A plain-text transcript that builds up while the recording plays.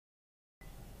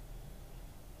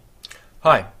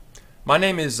Hi, my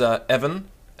name is Evan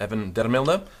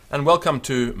Dermilner, and welcome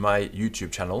to my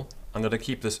YouTube channel. I'm going to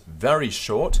keep this very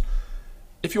short.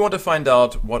 If you want to find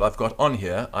out what I've got on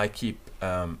here, I keep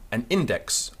an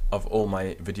index of all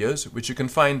my videos, which you can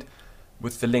find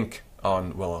with the link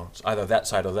on, well, it's either that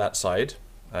side or that side.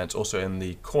 And it's also in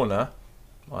the corner,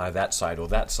 either that side or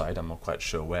that side, I'm not quite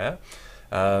sure where,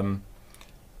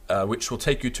 which will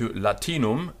take you to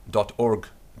latinum.org.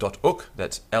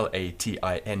 That's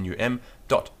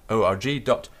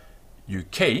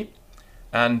latinum.org.uk,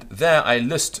 and there I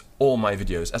list all my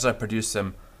videos. As I produce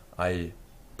them, I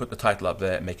put the title up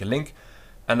there, make a link,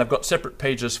 and I've got separate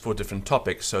pages for different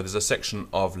topics. So there's a section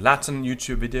of Latin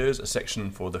YouTube videos, a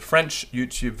section for the French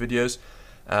YouTube videos,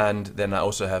 and then I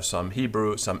also have some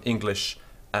Hebrew, some English,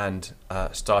 and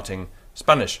starting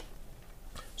Spanish.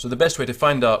 So the best way to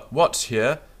find out what's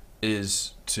here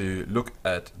is to look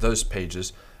at those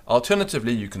pages.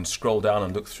 Alternatively, you can scroll down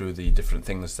and look through the different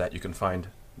things that you can find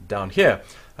down here,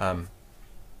 and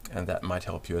that might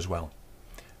help you as well.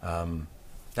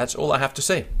 That's all I have to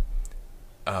say.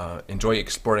 Enjoy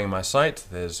exploring my site.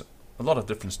 There's a lot of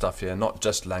different stuff here, not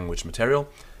just language material,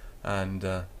 and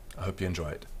I hope you enjoy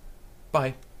it.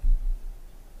 Bye.